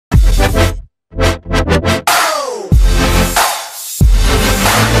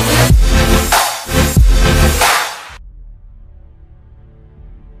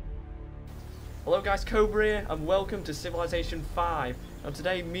guys, Cobra here, and welcome to Civilization 5. And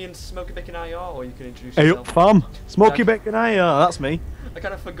today, me and SmokeyBaconIAR, or you can introduce Hey yourself. up fam, SmokeyBaconIAR, that's me. I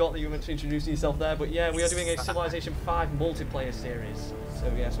kind of forgot that you were meant to introduce yourself there, but yeah, we are doing a Civilization 5 multiplayer series.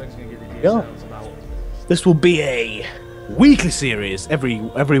 So yeah, Smokey's going to give you the details about This will be a weekly series,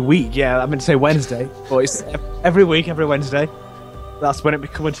 every week, yeah, I meant to say Wednesday, but it's every week, every Wednesday. That's when it be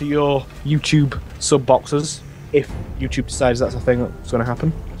coming to your YouTube sub boxes, if YouTube decides that's a thing that's going to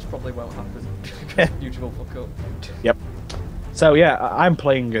happen. which probably won't happen. YouTube will fuck up. Yep. So yeah, I'm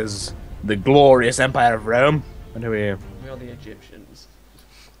playing as the glorious Empire of Rome. And who are you? We are the Egyptians.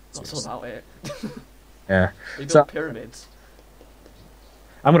 That's all about it. Yeah. We built So pyramids.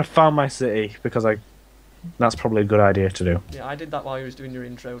 I'm going to found my city because that's probably a good idea to do. Yeah, I did that while you was doing your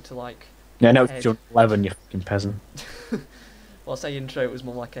intro to like... Yeah, no, head. it's your 11, you fucking peasant. Well, I say intro, it was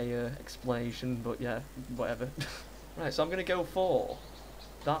more like a explanation, but yeah, whatever. Right, so I'm going to go for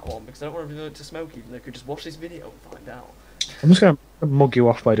that one, because I don't want to revert to Smokey, they could just watch this video and find out. I'm just going to mug you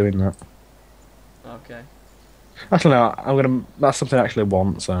off by doing that. Okay. Actually, no, that's something I actually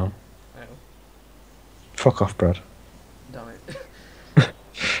want, so. Oh, Fuck off, Brad. damn it.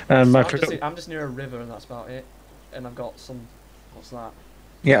 And my So I'm just near a river and that's about it. And I've got some... What's that?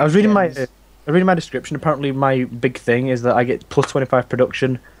 Yeah, I was reading Gems. my description. Apparently, my big thing is that I get plus 25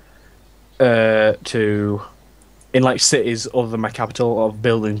 production in like cities other than my capital, of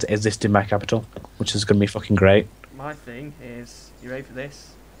buildings that exist in my capital, which is going to be fucking great. My thing is... You ready for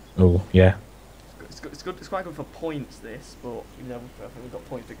this? Oh yeah. It's good. It's quite good for points, this, but, you know, I think we've got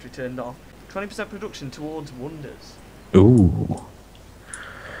point victory turned off. 20% production towards wonders. Ooh.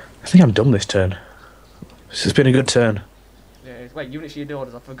 I think I'm done this turn. This has been a good turn. Yeah, wait, units your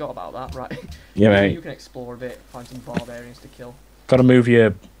orders, I forgot about that, right? Yeah, mate. You can explore a bit, find some barbarians to kill. Gotta move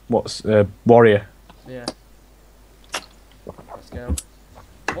your warrior. Yeah. Let's go.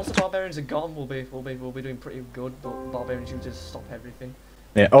 Once the barbarians are gone, we'll be doing pretty good. But barbarians usually just stop everything.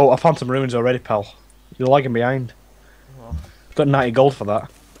 Yeah. Oh, I found some ruins already, pal. You're lagging behind. Oh, Got 90 gold for that.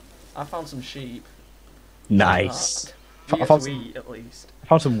 I found some sheep. Nice. We get to eat at least. I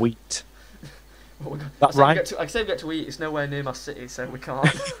found some wheat. Well, That's right. I say we get to eat. It's nowhere near my city, so we can't.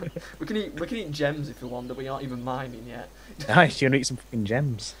 we can eat gems if we want, that we aren't even mining yet. Nice. You're gonna eat some fucking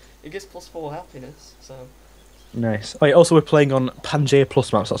gems. It gets +4 happiness, so. Nice. Oh, yeah, also, we're playing on Pangaea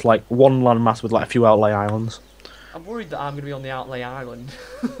Plus maps. That's like one landmass with like a few outlay islands. I'm worried that I'm gonna be on the outlay island.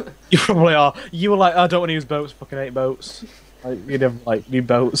 You probably are. You were like, I don't want to use boats. Fucking hate boats. Like, you never like need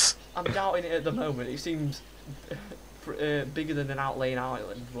boats. I'm doubting it at the moment. It seems bigger than an outlaying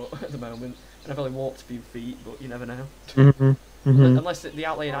island, but at the moment, and I've only walked a few feet. But you never know. Unless the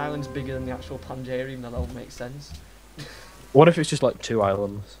outlaying island's bigger than the actual Pangaea, even though that would make sense. What if it's just like 2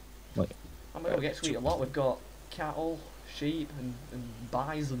 islands? Like. I mean, we get to eat a lot. We've got cattle, sheep, and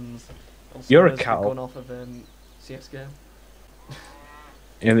bisons. You're a We've cow. gone off of CS:GO.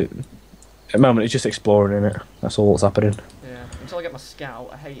 Yeah. At the moment, it's just exploring in it. That's all that's happening. Yeah. Until I get my scout,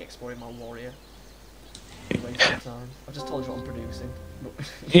 I hate exploring my warrior. Wasting time. I've just told you what I'm producing.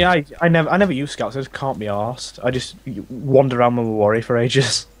 Yeah, I never use scouts. I just can't be arsed. I just wander around with a warrior for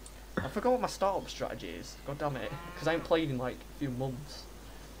ages. I forgot what my startup strategy is. God damn it, because I ain't played in like a few months.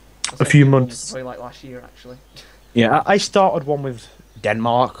 A few months. Probably like last year, actually. Yeah, I started one with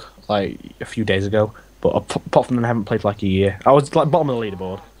Denmark like a few days ago, but apart from that, I haven't played for like a year. I was like bottom of the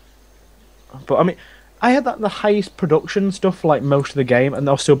leaderboard. But I mean, I had the highest production stuff for like most of the game, and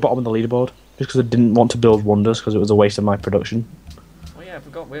I was still bottom of the leaderboard just because I didn't want to build wonders because it was a waste of my production. Oh yeah, I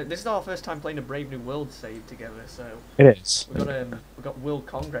forgot. This is our first time playing a Brave New World save together, so It is. we've got World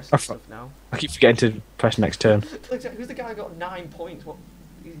Congress and stuff now. I keep forgetting to press next turn. Who's the guy who got 9 points? What?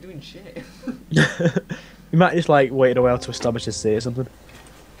 He's doing shit. You might just like wait a while to establish his city or something.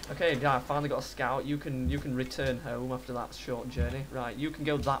 Okay, yeah, I finally got a scout. You can return home after that short journey. Right, you can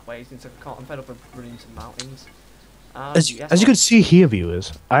go that way since I'm fed up of running to mountains. As you can see here,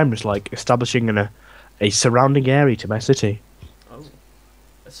 viewers, I'm just like establishing a surrounding area to my city. Oh,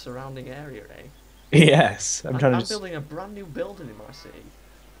 a surrounding area, eh? Yes, I'm building a brand new building in my city.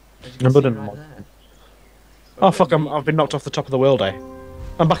 As you can I'm see building right there. Oh fuck! I've been knocked off the top of the world, eh?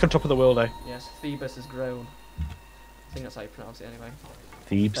 I'm back on top of the world, eh? Yes, Thebes has grown. I think that's how you pronounce it anyway.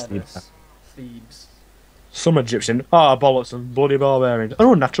 Thebes. Thebes. Some Egyptian. Ah, bollocks and bloody barbarians.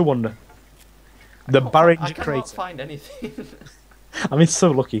 Oh, natural wonder. The Barringer I can't crater. find anything. I mean, so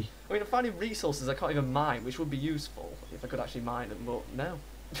lucky. I mean, I'm finding resources I can't even mine, which would be useful if I could actually mine them, but no.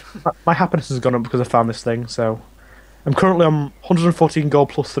 My happiness has gone up because I found this thing, so... I'm currently on 114 gold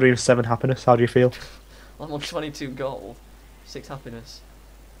plus 3 and 7 happiness. How do you feel? I'm on 22 gold, 6 happiness.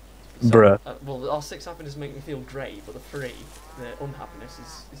 Bruh. Well, our 6 happiness make me feel great, but the 3, the unhappiness,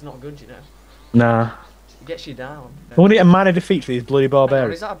 is not good, you know. Nah. It gets you down. I want to get a minor defeat for these bloody Hang on,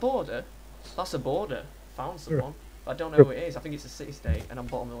 barbarians. is that a border? That's a border. Found someone. I don't know who it is. I think it's a city-state, and I'm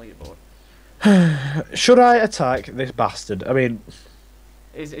bottom of the leaderboard. Should I attack this bastard? I mean...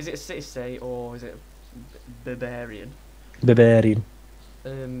 Is it a city-state, or is it barbarian? Barbarian.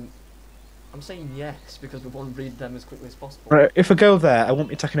 I'm saying yes, because we want to read them as quickly as possible. Right, if I go there, I won't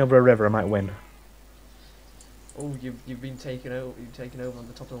be attacking over a river, I might win. Oh, you've been taken over. You've taken over on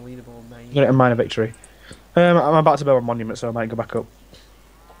the top of the leaderboard, mate. Get a minor victory. I'm about to build a monument, so I might go back up.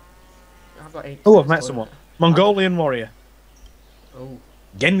 I've got 8. Oh, I've met someone. Mongolian warrior. Oh.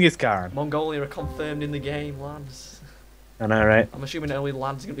 Genghis Khan. Mongolia are confirmed in the game, lads. I know, right? I'm assuming only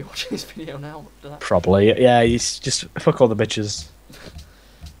lads are going to be watching this video now after that. Probably. Yeah, he's just fuck all the bitches.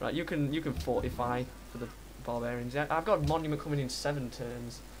 Right, you can fortify for the barbarians. Yeah, I've got a monument coming in 7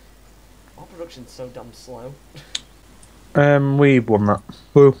 turns. Our production's so damn slow. We won that.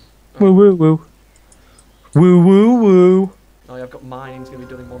 Woo. Woo woo woo. Woo woo woo. Oh yeah, I've got mining's going to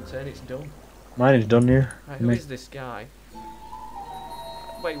be done in 1 turn, it's done. Mine is done, yeah. Right, who is this guy?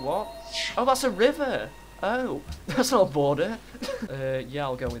 Wait, what? Oh, that's a river! Oh, that's not a border. Yeah,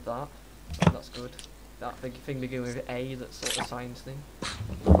 I'll go with that. Oh, that's good. That big thing beginning with A, that sort of science thing.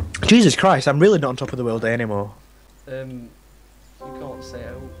 Jesus Christ, I'm really not on top of the world day anymore. You can't say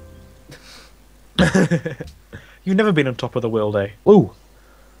oh. You've never been on top of the world day. Ooh.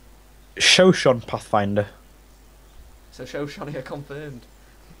 Shoshan Pathfinder. So Shoshani confirmed.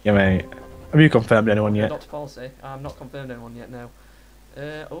 Yeah, mate. Have you confirmed anyone yet? Dr. Policy. I'm not confirmed anyone yet, no.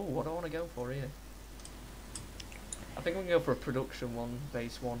 Oh, what do I want to go for here? I think I'm going to go for a production one,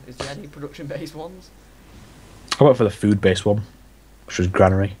 base one. Is there any production based ones? I went for the food based one, which was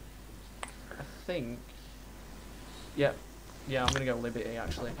Granary. I think... Yep. Yeah, I'm going to go Liberty,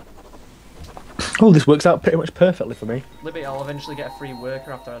 actually. Oh, this works out pretty much perfectly for me. Liberty, I'll eventually get a free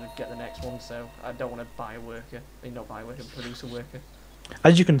worker after I get the next one, so I don't want to buy a worker. I mean, not buy a worker, produce a worker.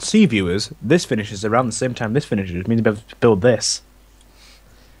 As you can see, viewers, this finishes around the same time this finishes. It means you'll be able to build this.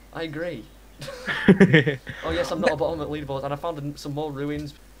 I agree. Oh yes, I'm not a bottom at leaderboard, and I found some more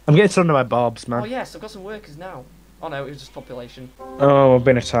ruins. I'm getting surrounded by barbs, man. Oh yes, I've got some workers now. Oh no, it was just population. Oh, I've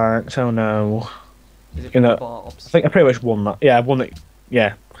been attacked. Oh no. Is it barbs? I think I pretty much won that. Yeah, I won it.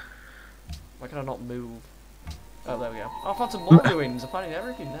 Yeah. Why can I not move? Oh, there we go. Oh, I found some more ruins. I'm finding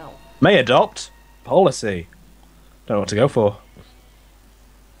everything now. May adopt policy. Don't know what to go for.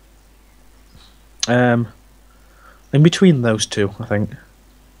 In between those two, I think.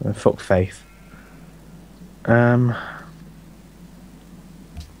 Fuck faith. I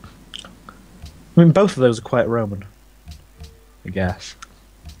mean, both of those are quite Roman, I guess.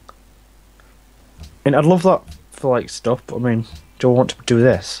 I mean, I'd love that for like stuff, but I mean, do I want to do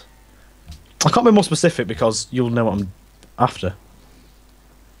this? I can't be more specific because you'll know what I'm after.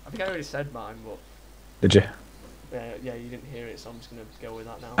 I think I already said mine, but... Did you? Yeah, you didn't hear it, so I'm just going to go with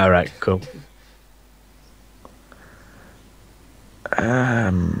that now. Alright, cool.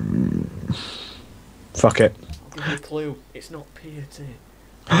 Fuck it. I'll give you a clue. It's not piety.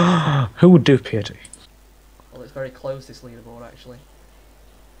 Who would do piety? Well, it's very close, this leaderboard, actually.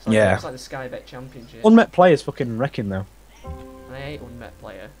 Yeah. It's like the Sky Bet Championship. Unmet players fucking wrecking though. And I hate unmet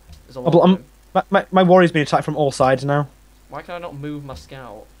player. There's a lot of them. My warrior's being attacked from all sides now. Why can I not move my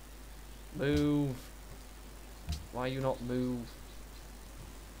scout? Move. Why you not move?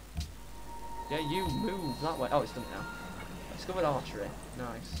 Yeah, you move that way. Oh, it's done now. I discovered archery.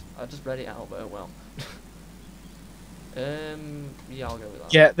 Nice. I just read it out, but oh well. Yeah, I'll go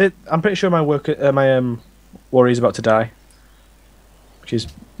with that. Yeah, I'm pretty sure my warrior's about to die, which is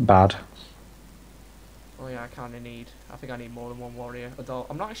bad. Oh yeah, I think I need more than one warrior. Although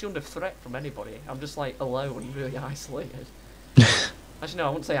I'm not actually under threat from anybody. I'm just like alone, really isolated. Actually no, I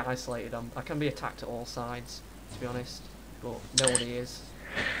wouldn't say isolated. I can be attacked at all sides, to be honest. But nobody is.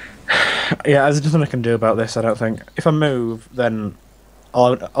 Yeah, there's nothing I can do about this, I don't think. If I move, then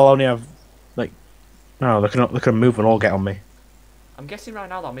I'll only have like no, they can move and all get on me. I'm guessing right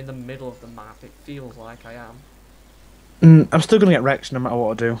now that I'm in the middle of the map. It feels like I am. I'm still gonna get wrecked no matter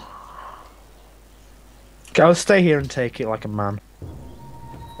what I do. Okay, I'll stay here and take it like a man.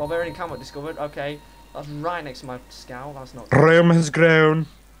 Barbarian encampment discovered. Okay, that's right next to my scout. That's not good. Rome has grown.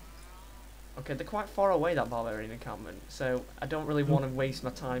 Okay, they're quite far away, that barbarian encampment, so I don't really want to waste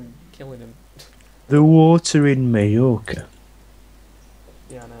my time killing them. The water in Mallorca.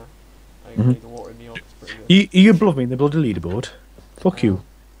 Yeah, I know. I agree, the water in New York is pretty good. You above me in the bloody leaderboard. Fuck you.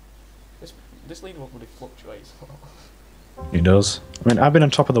 This leaderboard really fluctuates a lot. It does. I mean, I've been on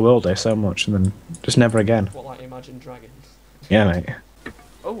top of the world day so much, and then just never again. What, like Imagine Dragons? Yeah, mate.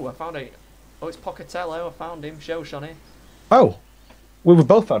 Oh, I found a... Oh, it's Pocatello. I found him. Shoshani. Oh. We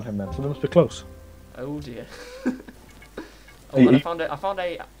both found him then, so we must be close. Oh dear. Oh, and I found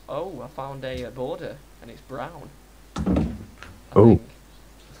a border, and it's brown. I think.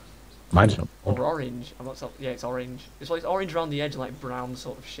 Mine's not. Or orange. I'm not so. Yeah, it's orange. It's like orange around the edge, like brown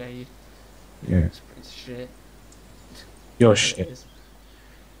sort of shade. Yeah. It's shit. You're shit. Is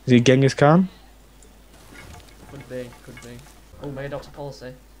he Genghis Khan? Could be. Oh, may adopt a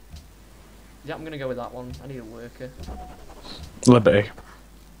policy. Yeah, I'm gonna go with that one. I need a worker. Liberty.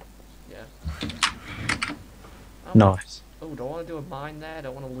 Yeah. Oh, nice. Oh, do I want to do a mine there? I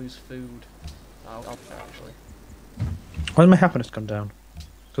don't want to lose food. I'll actually. Why did my happiness come down?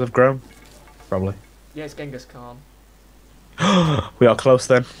 Because I've grown? Probably. Yeah, it's Genghis Khan. We are close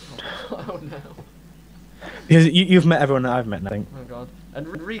then. Oh no. Because you've met everyone that I've met, I think. Oh god. And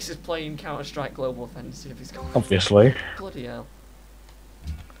Reese is playing Counter-Strike Global Offensive. He's going. Obviously. Bloody hell.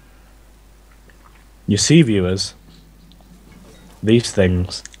 You see, viewers, these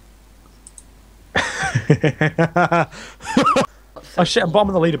things. Oh shit, I'm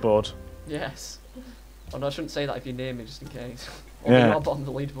bottom of the leaderboard. Yes. Oh no, I shouldn't say that if you're near me, just in case. Or Yeah. you're not bottom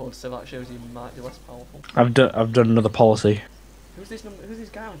of the leaderboard, so that shows you might be less powerful. I've done another policy. Who's this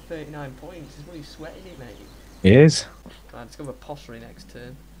guy on 39 points? He's really sweating it, mate. He is. Right, let's go with pottery next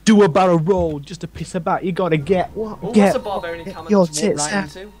turn. Do a barrel roll just to piss about. You gotta get what? Oh, Get that's a barbarian he your just walked tits right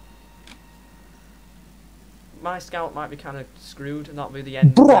out. into. My scout might be kind of screwed, and that'll be the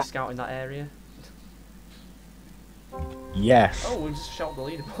end of Bruh. my scout in that area. Yes. Oh, we just shot the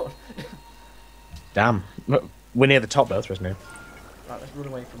leaderboard. Damn. We're near the top though, isn't it? Right, let's run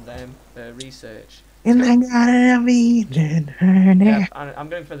away from them. Research. In the Garden of Eden. Yeah, I'm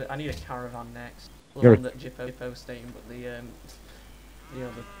going for I need a caravan next. The one that Jippo staying, but the you know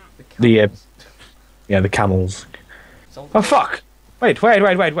the camels. Yeah, the camels. Oh fuck! Wait!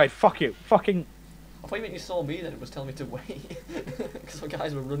 Fuck you! Fucking. I thought you meant you saw me, then it was telling me to wait because the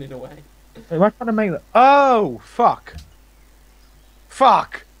guys were running away. Wait, why can't I make that? Oh fuck!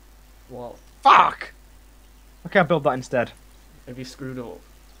 Fuck! What? Fuck! Okay, I'll build that instead. Have you screwed up?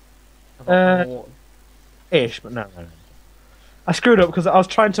 Have I Ish, but no. I screwed up because I was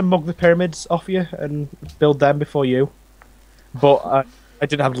trying to mug the pyramids off you and build them before you, but I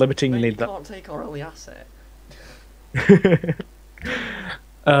didn't have limiting. Mate, need you that. can't take our only asset. That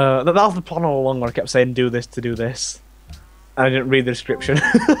was the plan all along. Where I kept saying do this to do this, and I didn't read the description.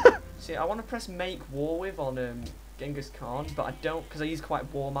 See, I want to press make war with on Genghis Khan, but I don't because he's quite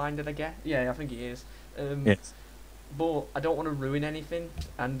war-minded. I guess. Yeah, I think he is. Yes. But I don't want to ruin anything,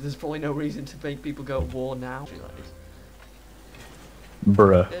 and there's probably no reason to make people go to war now.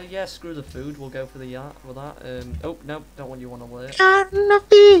 Bruh. Yeah, screw the food. We'll go for the with that. Oh no, don't want you on alert. Garden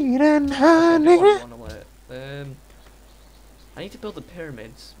of Eden, honey. I do want you on alert. I need to build the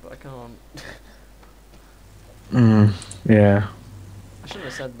pyramids, but I can't. Yeah. I shouldn't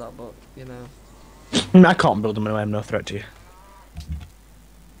have said that, but you know. I can't build them anyway. I'm no threat to you.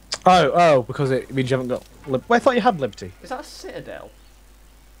 Oh, because it means you haven't got. Well, I thought you had liberty. Is that a citadel?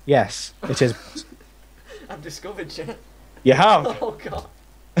 Yes, it is. I've discovered you. You have. Oh god.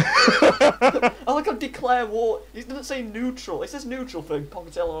 I like on declare war. It doesn't say neutral. It says neutral for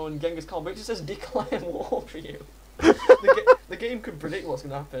Pocatello and Genghis Khan, but it just says declare war for you. The game could predict what's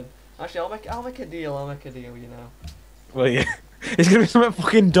gonna happen. Actually, I'll make a deal. You know. Well, yeah. It's gonna be something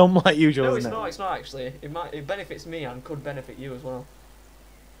fucking dumb like usual. No, isn't it? it's not actually. It benefits me and could benefit you as well.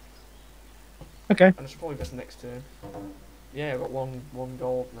 Okay. And I should probably go to next turn. Yeah, I've got one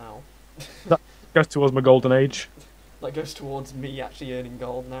gold now. That goes towards my golden age. That goes towards me actually earning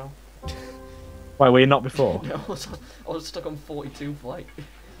gold now. Why were you not before? No, I was stuck on 42 for like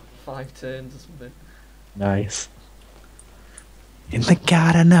 5 turns or something. Nice. In the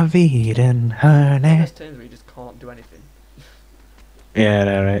Garden of Eden, honey. There's turns where you just can't do anything. Yeah,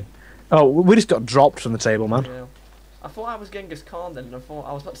 no, right. Oh, we just got dropped from the table, man. Yeah. I thought I was Genghis Khan then, and I thought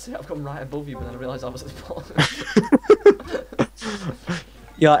I was about to say I've gone right above you, but then I realised I was at the bottom.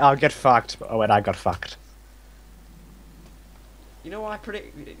 Yeah, I'll get fucked. Oh wait, I got fucked. You know what I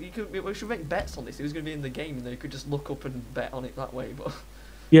predict? We should make bets on this. Who's going to be in the game, and then you could just look up and bet on it that way. But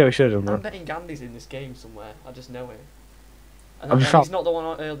Yeah, we should have done I'm that. betting Gandhi's in this game somewhere. I just know it. And, I'm and sure- he's not the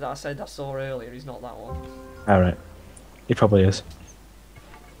one that I said I saw earlier. He's not that one. Alright. He probably is.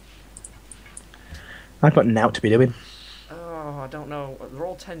 I've got now to be doing. Oh, I don't know. They're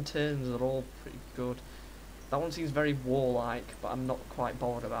all 10 turns. They're all pretty good. That one seems very warlike, but I'm not quite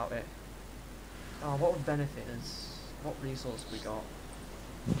bothered about it. Oh, what would benefit us? What resource have we got?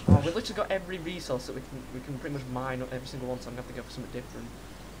 Oh, we've literally got every resource that we can pretty much mine every single one, so I'm gonna have to go for something different.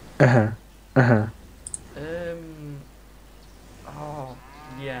 Oh,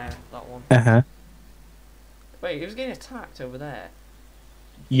 yeah, that one. Wait, he was getting attacked over there.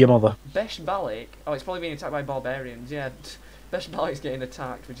 Your mother. Besh Balik. Oh, it's probably being attacked by barbarians. Yeah, Besh Balik's getting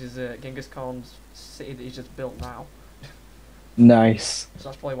attacked, which is Genghis Khan's city that he's just built now. Nice. So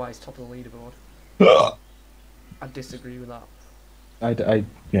that's probably why he's top of the leaderboard. I disagree with that.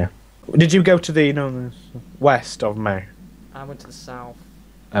 Yeah. Did you go to the west of May? I went to the south.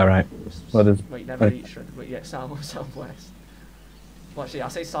 All right. Well, wait, never reached it. But yeah, southwest. Well, actually, I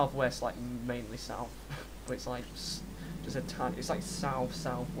say southwest, like mainly south, but it's like just a tiny. It's like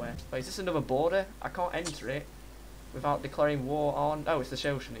southwest. Wait, is this another border? I can't enter it without declaring war on. Oh, it's the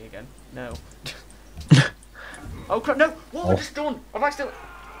Shoshone again. No. Oh crap! No! What have I just done?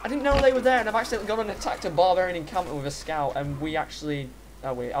 I didn't know they were there, and I've accidentally gone and attacked a barbarian encampment with a scout, and we actually.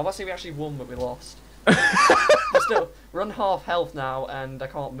 Oh wait, I was say we actually won, but we lost. But still, we're on half health now, and I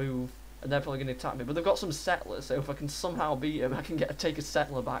can't move, and they're probably going to attack me. But they've got some settlers, so if I can somehow beat them, I can take a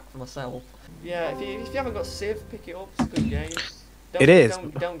settler back for myself. Yeah, if you haven't got Civ, pick it up. It's a good game. It is.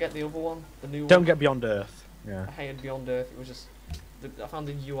 Don't get the other one, the new one. Don't get Beyond Earth. Yeah. I hated Beyond Earth. It was just I found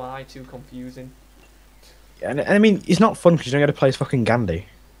the UI too confusing. Yeah, and I mean, it's not fun because you don't get to play as fucking Gandhi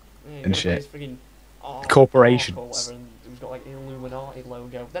and shit. Freaking corporations. Or whatever, and it was got like an Illuminati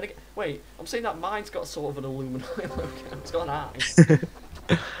logo. Then again, wait, I'm saying that mine's got sort of an Illuminati logo. It's got an eye.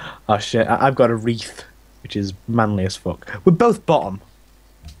 Oh shit! I've got a wreath, which is manly as fuck. We're both bottom.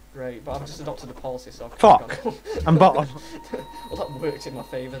 Great, but I've just adopted a policy, so fuck. I'm bottom. Well, that worked in my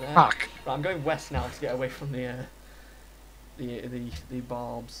favour there. Fuck. Right, I'm going west now to get away from the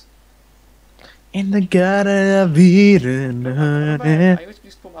barbs. In the Garden of Eden. I used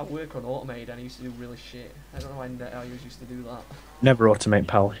to put my work on automate, and I used to do really shit. I don't know why I used to do that. Never automate,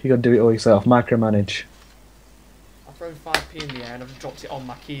 pal. You gotta do it all yourself. Micromanage. I've thrown 5p in the air and I've dropped it on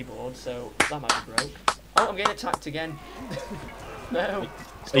my keyboard, so that might be broke. Oh, I'm getting attacked again. No.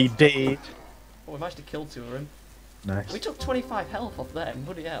 So you did. Oh, we managed to kill 2 of them. Nice. We took 25 health off them,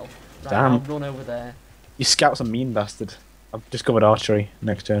 bloody hell. Right, Damn. I'll run over there. Your scout's a mean bastard. I've discovered archery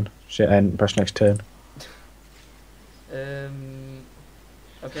next turn. Shit, and press next turn. Okay,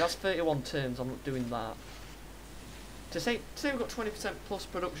 that's 31 turns, I'm not doing that. To say we've got 20% plus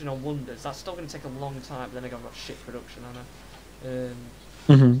production on Wonders, that's still going to take a long time, but then again I've got shit production, I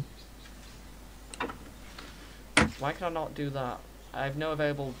know. Why can I not do that? I have no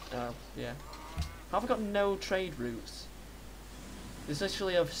available, yeah. How have I got no trade routes? There's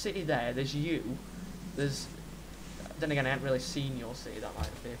literally a city there, there's you, there's... Then again, I haven't really seen your city, that might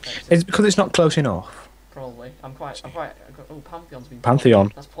be effective. It's because it's not close enough. Probably. Oh, Pantheon's been...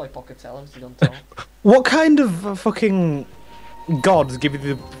 Pantheon. That's probably Pocatello, so on top. What kind of fucking gods give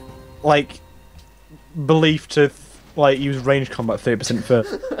you the, like, belief to, like, use range combat 30% for...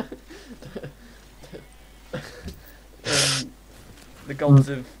 The gods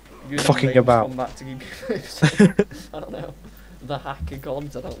of using fucking range about. combat to give you 30%. I don't know. The hacker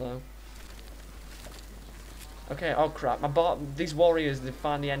gods, I don't know. Okay, oh crap, these warriors, they've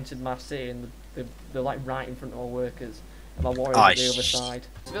finally entered my city and they're like right in front of our workers. And my warriors are at the other side.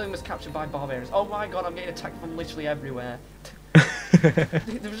 Civilian was captured by barbarians. Oh my god, I'm getting attacked from literally everywhere. They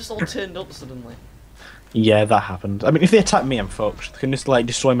were just all turned up suddenly. Yeah, that happened. I mean, if they attack me, I'm fucked. They can just, like,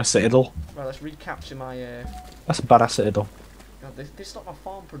 destroy my citadel. Right, let's recapture my... That's a badass citadel. God, they stopped my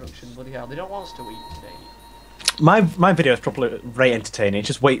farm production, bloody hell. They don't want us to eat today. My video is probably very entertaining. It's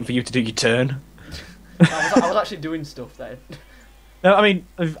just waiting for you to do your turn. I was actually doing stuff then. No, I mean,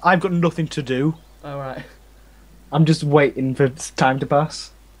 I've got nothing to do. Oh, right. I'm just waiting for time to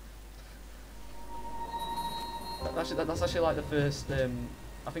pass. That's actually like the first,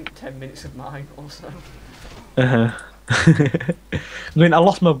 I think 10 minutes of mine or so. I mean, I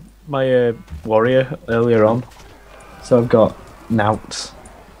lost my warrior earlier on, so I've got noughts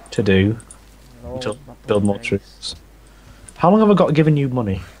to do to build more troops. How long have I got given you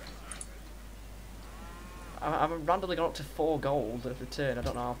money? I've randomly gone up to 4 gold at a turn. I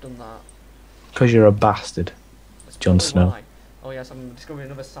don't know how I've done that. Because you're a bastard, Jon Snow. Why. Oh yes, I'm discovering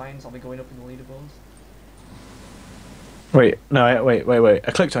another science. I'll be going up in the leaderboards. Wait, no, wait.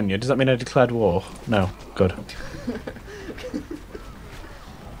 I clicked on you. Does that mean I declared war? No. Good.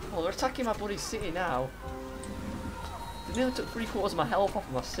 Oh, they're attacking my bloody city now. They nearly took 3/4 of my health off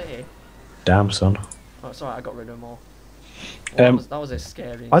of my city. Damn, son. Oh, it's alright, I got rid of them all. Well, that was a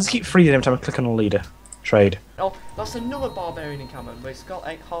scary... I just keep freezing every time I click on a leader. Trade. Oh, that's another barbarian encampment, but it's got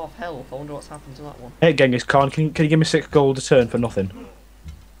like half health. I wonder what's happened to that one. Hey, Genghis Khan, can you give me 6 gold a turn for nothing?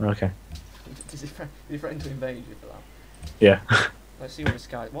 Okay. Does he threaten to invade you for that? Yeah. Let's see what this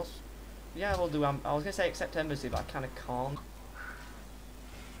guy... What's... Yeah, we'll do... I was going to say accept embassy, but I kind of can't.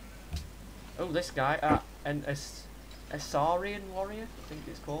 Oh, this guy. An Asarian warrior, I think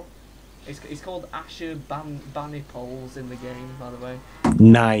it's called. He's called Asher Banipols in the game, by the way.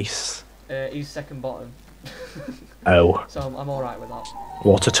 Nice. He's second bottom. Oh. So I'm alright with that.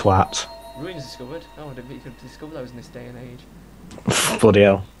 What a twat. Ruins discovered. Oh, I didn't think you could discover those in this day and age. Bloody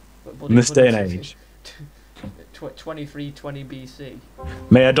hell. In this day and age. 2320 BC.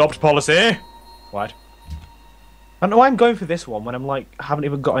 May adopt policy. What? I don't know why I'm going for this one when I'm like haven't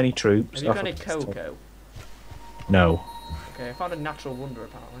even got any troops. Have you got any cocoa? No. Okay, I found a natural wonder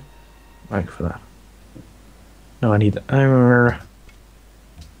apparently. Thank you for that. No, I need that.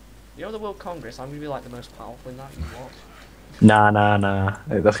 You know the World Congress, I'm gonna be like the most powerful in that you watch. Nah.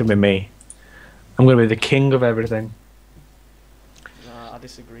 That's gonna be me. I'm gonna be the king of everything. Nah, I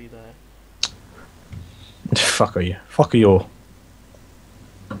disagree there. Fuck are you? Fuck are you?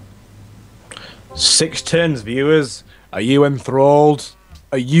 6 turns, viewers. Are you enthralled?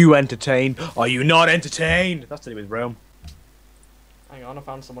 Are you entertained? Are you not entertained? That's to do with Rome. Hang on, I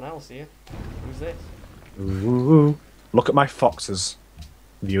found someone else here. Who's this? Ooh. Look at my foxes,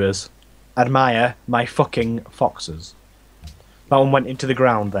 viewers. Admire my fucking foxes. That one went into the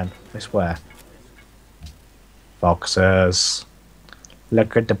ground then, I swear. Foxes.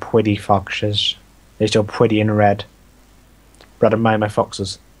 Look at the pretty foxes. They're so pretty and red. But admire my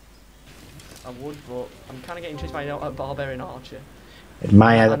foxes. I would, but I'm kind of getting chased by a barbarian archer.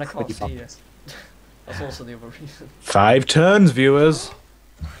 Admire and the I can't pretty see you. foxes. That's also the other reason. 5 turns, viewers.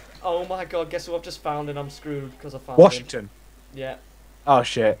 Oh my god, guess who I've just found and I'm screwed because I found Washington. him. Yeah. Oh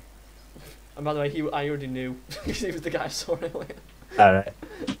shit. And by the way, I already knew. He was the guy I saw earlier. Alright.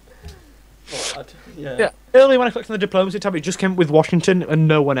 Yeah. Earlier when I clicked on the diplomacy tab, it just came up with Washington and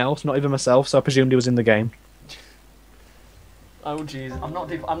no one else, not even myself, so I presumed he was in the game. Oh jeez,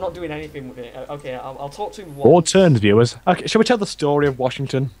 I'm not doing anything with it. Okay, I'll talk to him once. 4 turns, viewers. Okay, shall we tell the story of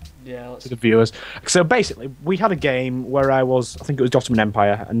Washington? Yeah, let's... To the viewers. So basically, we had a game where I think it was Ottoman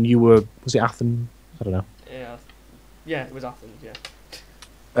Empire, and you were, was it Athens? I don't know. Yeah, it was Athens,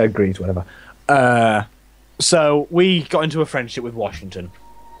 yeah. Greece, whatever. So we got into a friendship with Washington.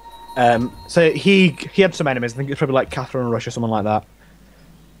 So he had some enemies. I think it was probably like Catherine and Russia, someone like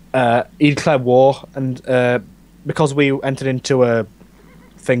that. He declared war, and because we entered into a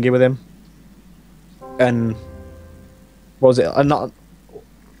thingy with him, and what was it? Not.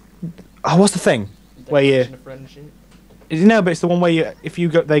 Oh, what's the thing? Where you? No, but it's the one where you, if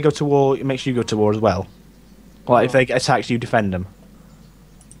they go to war, it makes you go to war as well. Like if they get attacked, you defend them.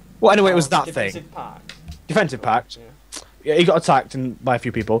 Well, anyway, it was that thing. Pact. Defensive pact. Yeah, he got attacked by a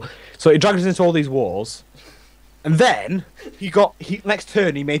few people, so he dragged us into all these wars, and then next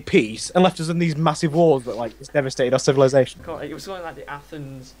turn he made peace and left us in these massive wars that like it's devastated our civilization. God, it was something like the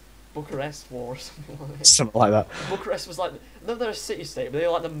Athens Bucharest War or something like that. Something like that. Bucharest was like they're a city state, but they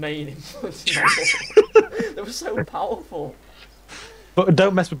were like the main influence. They were so powerful. But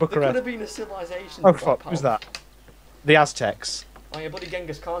don't mess with Bucharest. There could have been a civilization. Oh fuck, who's that? The Aztecs. Oh yeah, buddy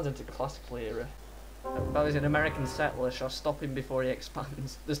Genghis Khan's into the classical era. That is an American settler, shall I stop him before he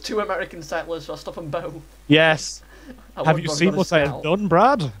expands? There's 2 American settlers, shall I stop them both? Yes. Have you seen what I have done,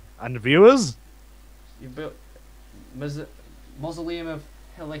 Brad? And viewers? You built... Mausoleum of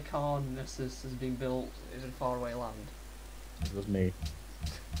Helicarnassus has been built in a faraway land. It was me.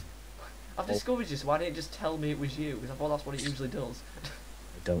 I've discovered you, so why didn't it just tell me it was you? Because I thought that's what it usually does. I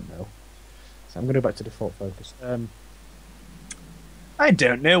don't know. So I'm going to go back to default focus. I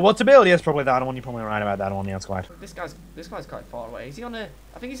don't know what to build. Yes, probably that one. You're probably right about that one. Yeah, it's quite. This guy's quite far away. Is he on a?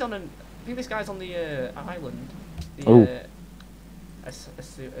 I think he's on an. I think this guy's on the island. The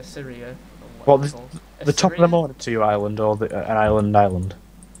Assyria. What the top of the Monitor island or an island?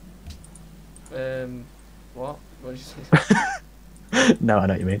 What? What did you say? No, I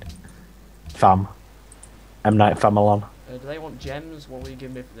know what you mean. Fam. M. Night Shyamalan. Do they want gems? What will you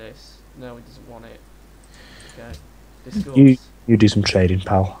give me for this? No, he doesn't want it. Okay. Discuss. You do some trading,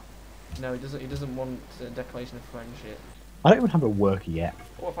 pal. No, he doesn't. He doesn't want a declaration of friendship. I don't even have a worker yet.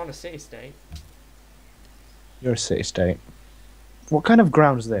 Oh, I found a city-state. You're a city-state. What kind of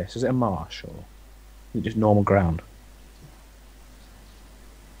ground is this? Is it a marsh or is it just normal ground?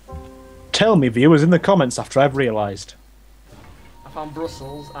 Tell me, viewers, in the comments after I've realised. I found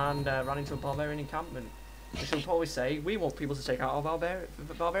Brussels and ran into a barbarian encampment. Which will probably say, we want people to take out our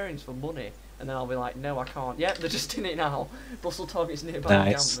barbarians for money. And then I'll be like, no, I can't. Yep, they're just in it now. Brussels targets nearby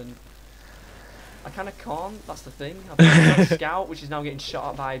encampment. I kind of can't, that's the thing. I've got a scout, which is now getting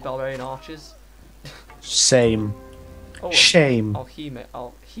shot at by barbarian archers. Same. Oh, shame. I'll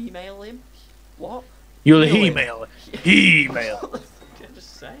he-mail him? What? You'll he-mail it. He-mail. What the fuck did I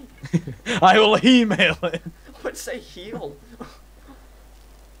just say? I will he-mail it. I would say heal.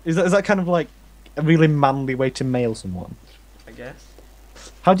 Is that kind of like a really manly way to mail someone? I guess.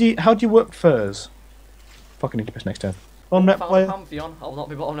 How do you work furs? Fucking need to press next turn. On net player. Pantheon. I'll not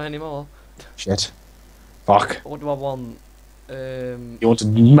be bottom anymore. Shit. Fuck. What do I want? You want a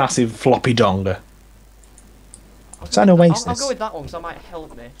massive floppy donga. Is that an Oasis? I'll go with that one because that might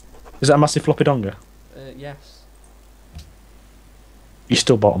help me. Is that a massive floppy donga? Yes. You're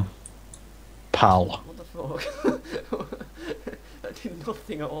still bottom. Pal. What the fuck? That did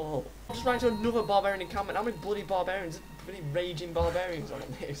nothing at all. I'm just running to another barbarian encampment. How many bloody barbarians, bloody raging barbarians on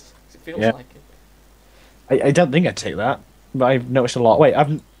this? It feels like it. I don't think I'd take that, but I've noticed a lot. Wait,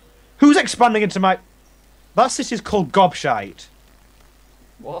 who's expanding into my... That city's called Gobshite.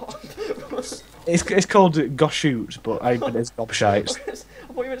 What? It's called Goshute, but it's Gobshite.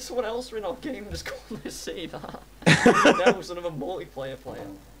 I thought you meant someone else in our game and just called this city that. No, son of a multiplayer player.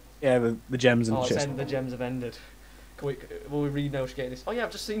 Yeah, the gems and shit. Oh, the gems have ended. Will we renegotiate this? Oh yeah,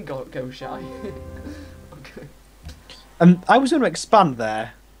 I've just seen Go Shy. Okay. And I was going to expand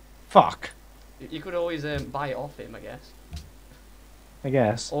there. Fuck. You could always buy it off him, I guess. I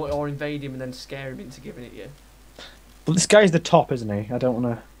guess. Or invade him and then scare him into giving it you. But this guy's the top, isn't he? I don't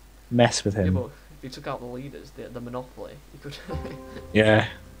want to mess with him. Yeah, but if you took out the leaders, the monopoly, you could. Yeah.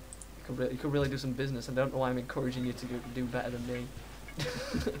 You could really do some business. I don't know why I'm encouraging you to do better than me.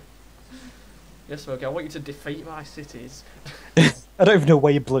 Yes, okay. I want you to defeat my cities. I don't even know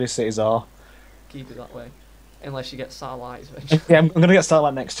where your bloody cities are. Keep it that way. Unless you get satellites eventually. Yeah, I'm going to get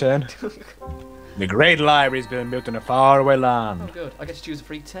satellite next turn. The Great Library's been built in a faraway land. Oh, good. I get to choose a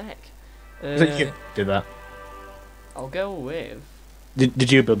free tech. You did that. I'll go with...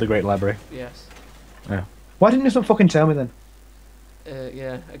 Did you build the Great Library? Yes. Yeah. Why didn't you not fucking tell me then?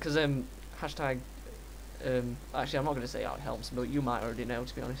 Yeah, because hashtag... actually, I'm not going to say how it helps, but you might already know,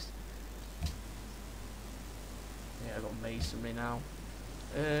 to be honest. Yeah, I've got masonry now.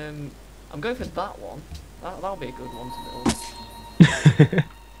 I'm going for that one. That'll be a good one to build.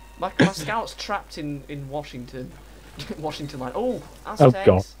 my scout's trapped in Washington. Washington line. Oh, Aztecs. Oh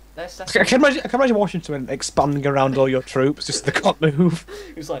god. I can imagine Washington expanding around all your troops just so they can't move.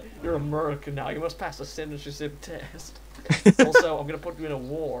 He's like, you're American now, you must pass a citizenship test. Also, I'm going to put you in a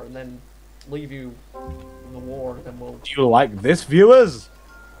war and then leave you in the war and then we'll... Do you like this, viewers?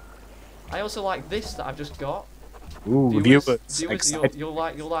 I also like this that I've just got. Ooh, viewers you'll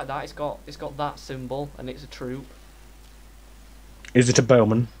like that. It's got that symbol and it's a troop. Is it a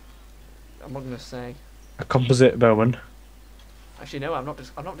bowman? I'm not going to say. A composite bowman? Actually, no, I've not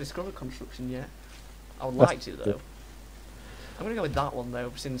discovered construction yet. I would like to though. I'm gonna go with that one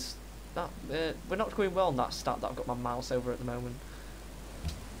though, since that we're not going well on that stat that I've got my mouse over at the moment.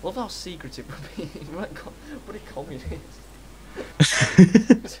 Love how secretive we're being. What a communist!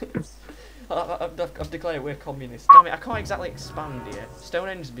 I've declared we're communists. Damn it! I can't exactly expand here.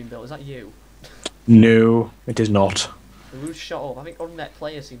 Stonehenge's been built. Is that you? No, it is not. Who's shot up? I think Unmet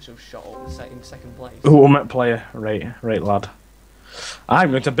Player seems to have shot up in second place. Ooh, Unmet Player, right, lad.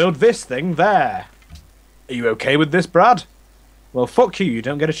 I'm going to build this thing there. Are you okay with this, Brad? Well, fuck you, you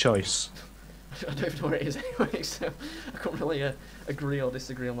don't get a choice. I don't even know what it is anyway, so I can't really agree or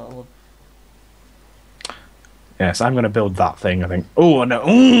disagree on that one. Yes, I'm going to build that thing, I think. Oh, no.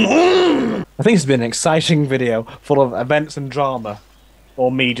 I think it's been an exciting video full of events and drama.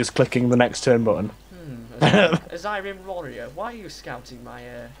 Or me just clicking the next turn button. Azyrim Warrior, why are you scouting my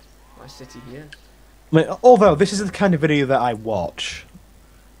my city here? I mean, although this is the kind of video that I watch.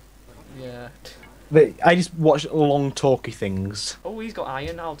 Yeah. I just watch long talky things. Oh, he's got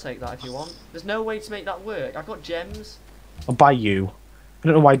iron. I'll take that if you want. There's no way to make that work. I've got gems. I'll buy you. I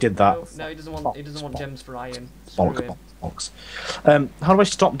don't know why I did that. No, he doesn't want. He doesn't want gems for iron. Box. How do I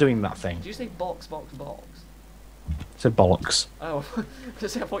stop doing that thing? Did you say box? I said bollocks. Oh, I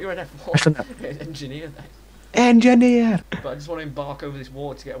thought you were an F1 engineer then. Engineer! But I just want to embark over this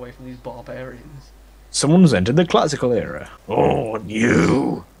war to get away from these barbarians. Someone's entered the classical era. Oh,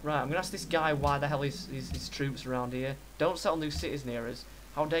 you! Right, I'm going to ask this guy why the hell his troops around here. Don't settle new cities near us.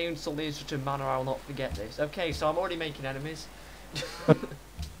 How dare you insult the Institute of Man or I will not forget this. Okay, so I'm already making enemies.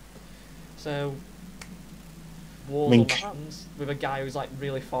 So, war's on my hands with a guy who's like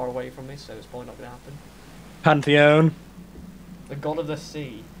really far away from me, so it's probably not going to happen. Pantheon. The god of the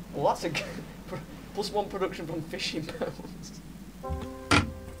sea. Well, that's a +1 production from fishing boats. Well,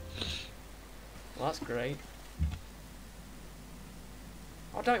 that's great.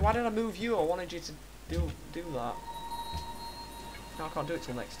 Oh, damn it, why did I move you? I wanted you to do that. No, I can't do it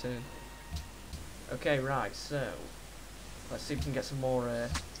till next turn. Okay, right, so let's see if we can get some more.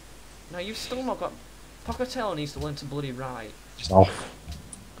 No, you've still not got. Pocatello needs to learn to bloody write. Just off.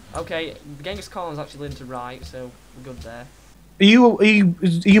 Okay, Genghis Khan's actually learned to write, so we're good there. Are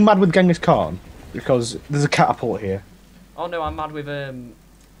you mad with Genghis Khan? Because there's a catapult here. Oh no, I'm mad with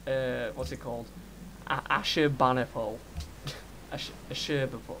what's it called? Ashurbanipal.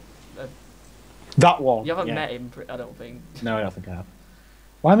 Ashurbanipal. That one. You haven't met him, I don't think. No, I don't think I have.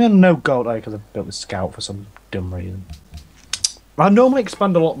 Why am I on no gold? Because I built the scout for some dumb reason. I normally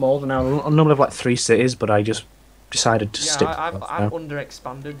expand a lot more than now. I normally have like 3 cities, but I just decided to stick. I've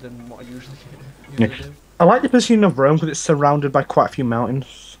under-expanded than what I usually do. I like the position of Rome because it's surrounded by quite a few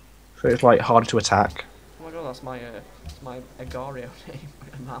mountains, so it's like harder to attack. Oh my god, that's my Agario name,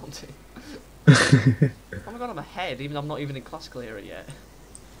 a mountain. Oh my god, I'm ahead, even though I'm not even in classical era yet.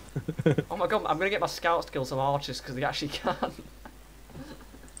 Oh my god, I'm gonna get my scouts to kill some archers because they actually can.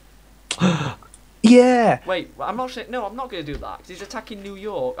 Yeah. Wait, I'm not sure. No, I'm not gonna do that. 'Cause he's attacking New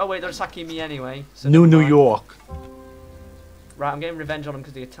York. Oh wait, they're attacking me anyway. So New York. Right, I'm getting revenge on them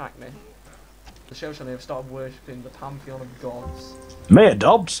because they attacked me. The Shoshan have started worshipping the pantheon of gods. Mayor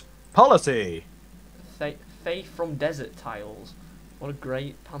Dobbs, policy. Faith from desert tiles. What a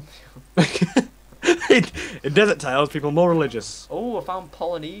great pantheon. In desert tiles, people are more religious. Oh, I found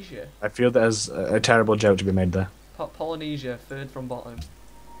Polynesia. I feel there's a terrible joke to be made there. Polynesia, third from bottom.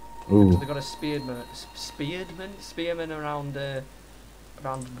 Ooh. They got a spearman around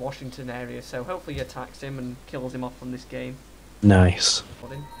Washington area. So hopefully he attacks him and kills him off from this game. Nice.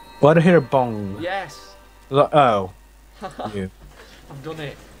 Why do I hear a bong? Yes. Oh. You. I've done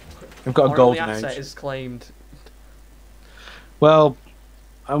it. We've got a golden age. Asset is claimed. Well,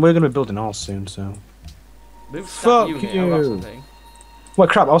 we're going to be building ours soon, so. Fuck you! That's the thing. What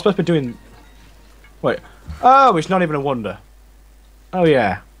crap? I was supposed to be doing. Wait. Oh, it's not even a wonder. Oh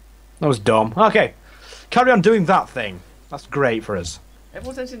yeah, that was dumb. Okay, carry on doing that thing. That's great for us.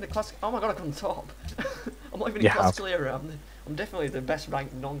 Everyone's entering the classic. Oh my god, I got on top. I'm not even in classical era. I'm definitely the best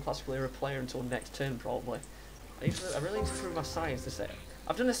ranked non-classical era player until next turn probably. I really need to prove my science to say.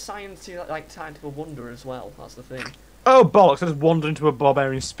 I've done a science like tactical wonder as well. That's the thing. Oh bollocks! I just wandered into a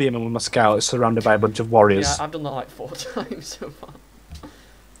barbarian spearman with my scout. It's surrounded by a bunch of warriors. Yeah, I've done that like 4 times so far.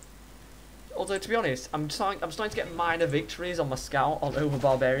 Although to be honest, I'm starting to get minor victories on my scout over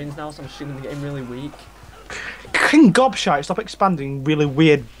barbarians now, so I'm assuming they're getting really weak. King Gobshite, stop expanding really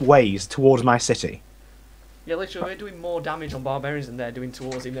weird ways towards my city. Yeah, literally, we're doing more damage on barbarians than they're doing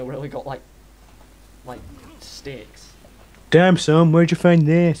towards, even though we've only got like sticks. Damn son, where'd you find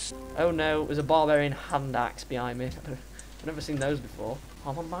this? Oh no, there's a barbarian hand axe behind me. I've never seen those before.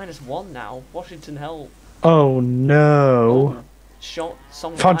 I'm on -1 now. Washington help. Oh no. Shot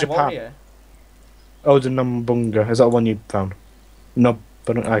Song Found of Japan. Warrior. Oh, the Numbunga. Is that the one you found? No,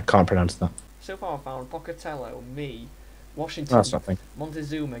 but I can't pronounce that. So far I found Pocatello, me, Washington, That's nothing.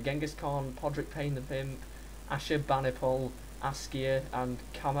 Montezuma, Genghis Khan, Podrick Payne the Pimp, Ashurbanipal, Askia, and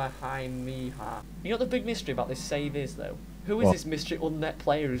Kamehameha. You know what the big mystery about this save is, though? Who is this mystery unnet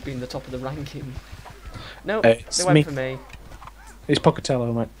player who's been the top of the ranking? No, they went for me. It's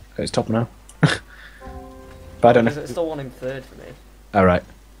Pocatello, mate. It's top now. But I don't know. There's still one in third for me. Alright.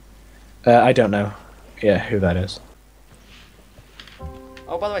 I don't know. Yeah, who that is.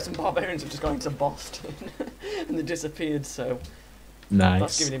 Oh, by the way, some barbarians have just gone into Boston and they disappeared, so nice.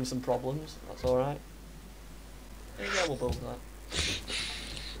 That's giving him some problems. That's alright. Yeah, we'll build that.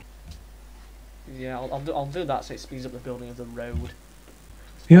 Yeah, I'll do that so it speeds up the building of the road.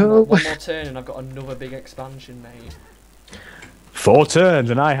 One more turn and I've got another big expansion made. 4 turns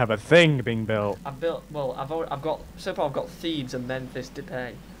and I have a thing being built. I've got Thebes and Memphis to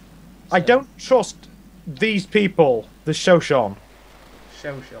pay. So. I don't trust these people, the Shoshan.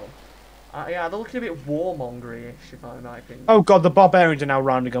 Shoshan. Yeah, they're looking a bit warmongery-ish, if I'm right. Oh god, the barbarians are now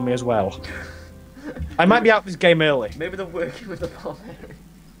rounding on me as well. I might be out of this game early. Maybe they're working with the barbarians.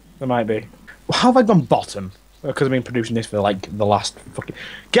 There might be. How have I gone bottom? Because I've been producing this for like the last fucking...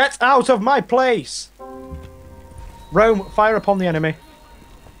 Get out of my place! Rome, fire upon the enemy.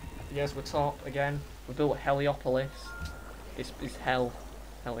 Yes, we're top again. We built Heliopolis. It's hell.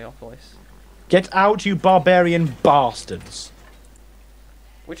 Heliopolis. Get out, you barbarian bastards!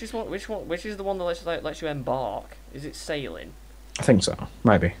 Which is the one that lets you embark? Is it sailing? I think so.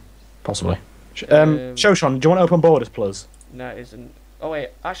 Maybe. Possibly. Shoshan, do you want to open borders, please? No, it isn't. Oh wait,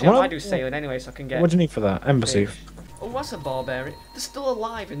 actually I might do sailing anyway, so I can get... What do you need for that? Embassy. Oh, that's a barbarian. They're still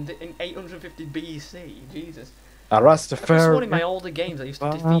alive in 850 BC. Jesus. That's one in my older games I used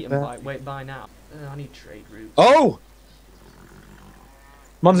to defeat them by now. I need trade routes. Oh!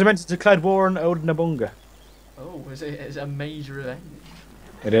 Monzimenta declared war on Old Nabunga. Oh, is it a major event?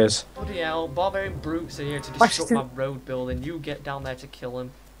 It is. Bloody hell, barbarian brutes are here to disrupt my road building. You get down there to kill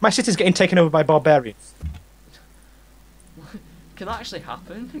them. My city's getting taken over by barbarians. Can that actually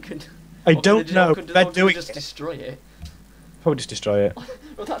happen? I don't know. They're doing just destroy it. Probably just destroy it.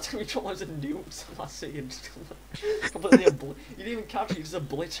 Well, that's gonna be dropped loads of nukes on that city and just completely you didn't even capture it, you just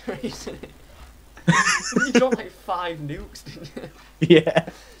obliterated it. You dropped like 5 nukes, didn't you? Yeah.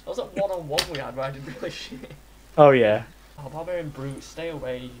 That was that one-on-one we had where I did really shit. Oh yeah. Oh, barbarian brute, stay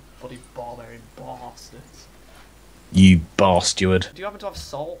away, you bloody barbarian bastards. You bar steward. Do you happen to have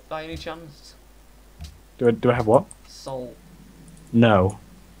salt by any chance? Do I have what? Salt. No.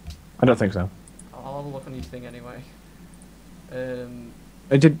 I don't think so. I'll have a look on your thing anyway.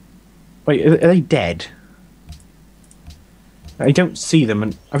 I did. Wait, are they dead? I don't see them.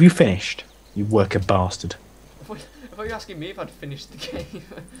 And have you finished? You worker bastard. I thought you were asking me if I'd finished the game.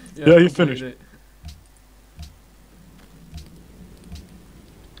 Yeah, you finished it.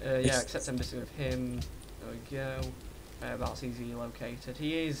 Yeah, except I'm missing with him. There we go. That's easily located.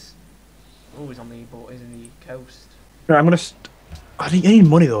 He is always on the boat, he's in the coast. Right, I'm gonna. I need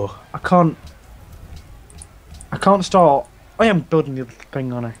money though. I can't start. I am building the other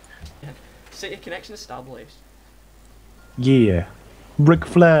thing, aren't I? Yeah. City connection established. Yeah. Ric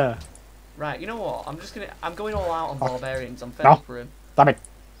Flair. Right, you know what? I'm going all out on barbarians. I'm fed for him. Damn it.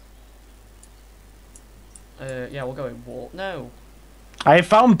 Yeah, we'll go in war. No. I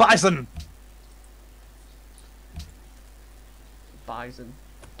found bison. Bison.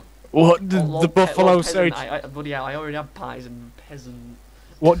 What did the buffalo say? Buddy, I already have bison. Peasant.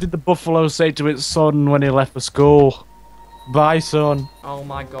 What did the buffalo say to its son when he left for school? Bison. Oh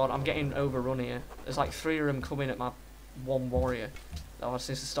my god, I'm getting overrun here. There's like 3 of them coming at my one warrior. That was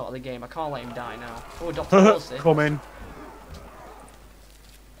since the start of the game. I can't let him die now. Oh, adopt a policy. Come in.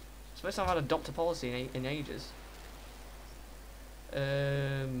 Supposed to have had adopt a policy in ages.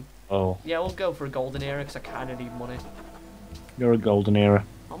 Oh. Yeah, we'll go for a golden era because I kind of need money. You're a golden era.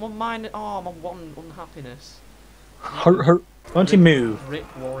 I'm on mine. Oh, I'm on 1 unhappiness. Hurt. Why don't you move? Rip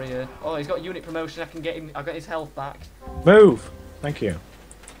warrior. Oh, he's got unit promotion. I can get him. I've got his health back. Move. Thank you.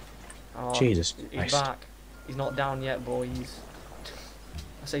 Oh, Jesus. He's Christ. back. He's not down yet, boys.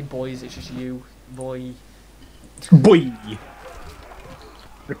 I say boys, it's just you, boy. Boy.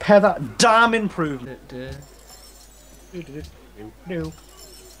 Repair that damn improvement. No.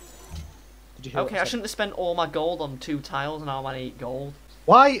 Okay, I shouldn't have spent all my gold on 2 tiles and now I'm on 8 gold.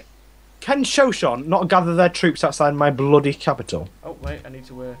 Why can Shoshan not gather their troops outside my bloody capital? Oh wait, I need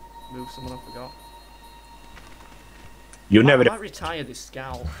to move someone. I forgot. You never. I might retire this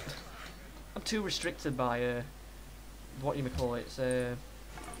scout. I'm too restricted by what you may call it. It's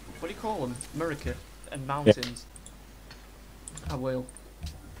what do you call them? America and mountains. Yeah. I will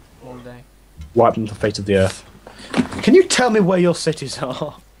one day. Wipe them the face of the earth. Can you tell me where your cities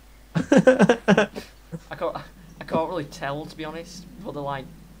are? I can't really tell, to be honest, but they're like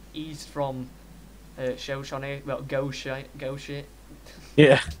east from Shoshone, well, go shit.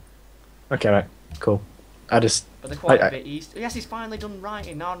 Yeah. Okay, right. Cool. But they're quite a bit east. Yes, he's finally done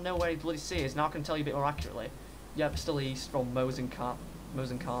writing. Now I know where he bloody is. Now I can tell you a bit more accurately. Yep, still east from Mosencarne.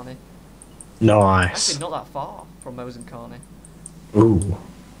 Nice. Actually, not that far from Mosencarne. Ooh.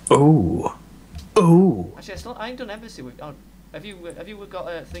 Ooh. Ooh. Actually, I ain't done embassy with. Oh, have you got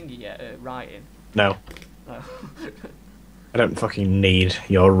a thingy yet? Writing? No. No. I don't fucking need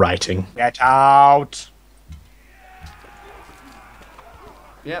your writing. Get out!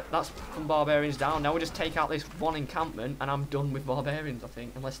 Yep, that's from barbarians down. Now we just take out this one encampment and I'm done with barbarians, I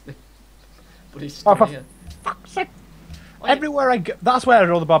think. Unless the... But he's still here. Fuck's sake. Everywhere I go, that's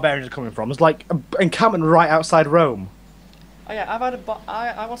where all the barbarians are coming from. There's like an encampment right outside Rome. Oh yeah,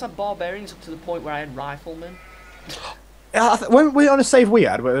 I once had barbarians up to the point where I had riflemen. When we on a save we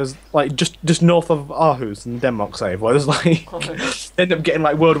had, where there's like just north of Aarhus and Denmark save, where there's like they end up getting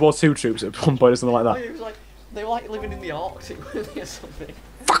like World War II troops at one point or something like that. Oh, it was like they were like living in the Arctic with me or something.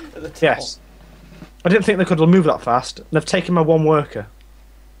 At the top. Yes. I didn't think they could move that fast. They've taken my one worker.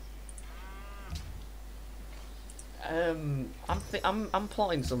 I'm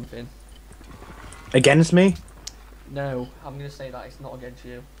plotting something. Against me? No, I'm gonna say that it's not against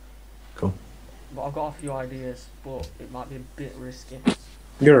you. Cool. But I've got a few ideas, but it might be a bit risky.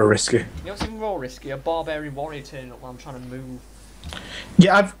 You're a risky. You know what's even more risky? A barbarian warrior turning up while I'm trying to move.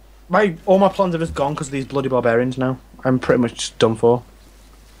 Yeah, all my plans are just gone because of these bloody barbarians now. I'm pretty much just done for.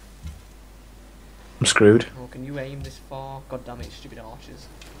 I'm screwed. Oh, can you aim this far? God damn it, stupid archers.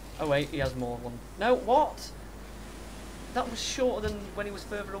 Oh wait, he has more than one. No, what? That was shorter than when he was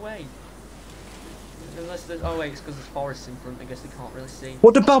further away. Unless there's... Oh wait, it's because there's forests in front, I guess they can't really see.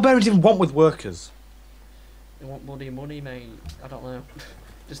 What do barbarians even want with workers? They want bloody money, mate. I don't know.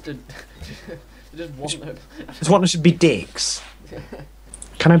 Just to... they just want them. Just want them to be dicks.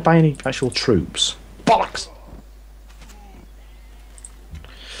 Can I buy any actual troops? Bollocks!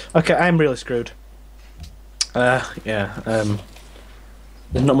 Okay, I'm really screwed. Yeah.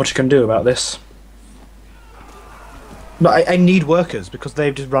 There's not much I can do about this. But I need workers because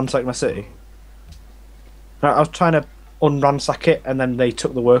they've just ransacked my city. I was trying to unransack it, and then they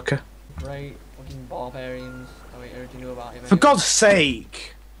took the worker. Great, fucking barbarians. Oh wait, I already knew about him. For God's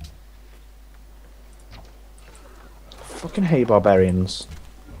sake! Fucking hate barbarians.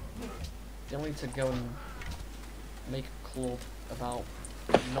 They need to go and make a club about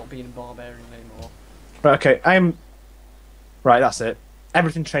not being a barbarian anymore. Right, okay, I'm... Right, that's it.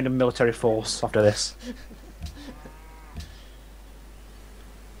 Everything trained in military force after this.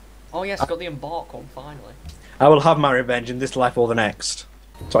 Oh yes, got the embark on, finally. I will have my revenge in this life or the next.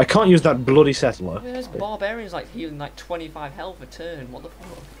 So I can't use that bloody settler. Yeah, there's barbarians like healing like 25 health a turn, what the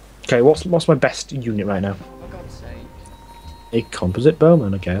fuck? Okay, what's my best unit right now? For God's sake. A composite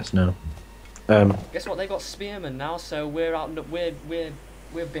bowman, I guess, no. Guess what, they got spearmen now, so we're out,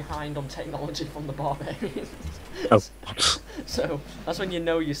 we're behind on technology from the barbarians. Oh. So, that's when you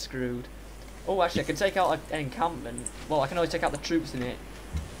know you're screwed. Oh, actually, I can take out an encampment. Well, I can only take out the troops in it.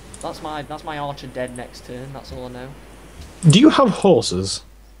 That's my archer dead next turn, that's all I know. Do you have horses?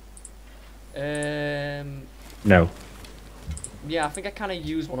 No. Yeah, I think I kind of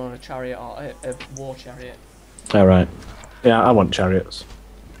use one on a chariot, or a war chariot. Alright. Yeah, I want chariots.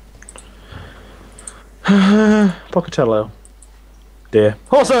 Pocatello. Dear.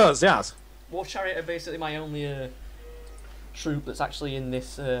 Horses, yes! War chariot are basically my only troop that's actually in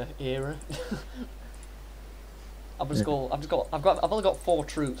this era. I've only got 4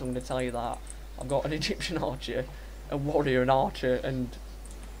 troops, I'm going to tell you that. I've got an Egyptian archer, a warrior, an archer, and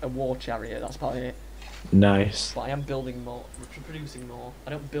a war chariot, that's about it. Nice. But I am building more, producing more.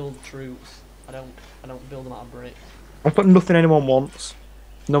 I don't build troops, I don't build them out of brick. I've got nothing anyone wants.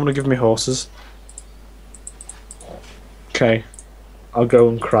 No one will give me horses. Okay. I'll go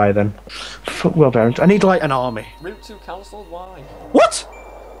and cry then. Fuck well, Baron. I need like an army. Route 2 cancelled, why? What?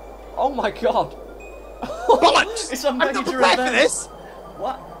 Oh my god! Bollocks! It's a I'm not major prepared for event! this!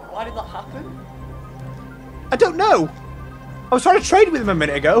 What? Why did that happen? I don't know! I was trying to trade with him a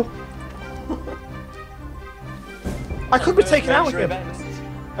minute ago. I could be taken out again.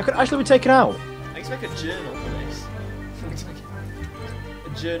 I could actually be taken out. I expect a journal for this. A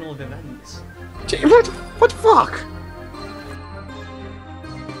journal of events. What the fuck?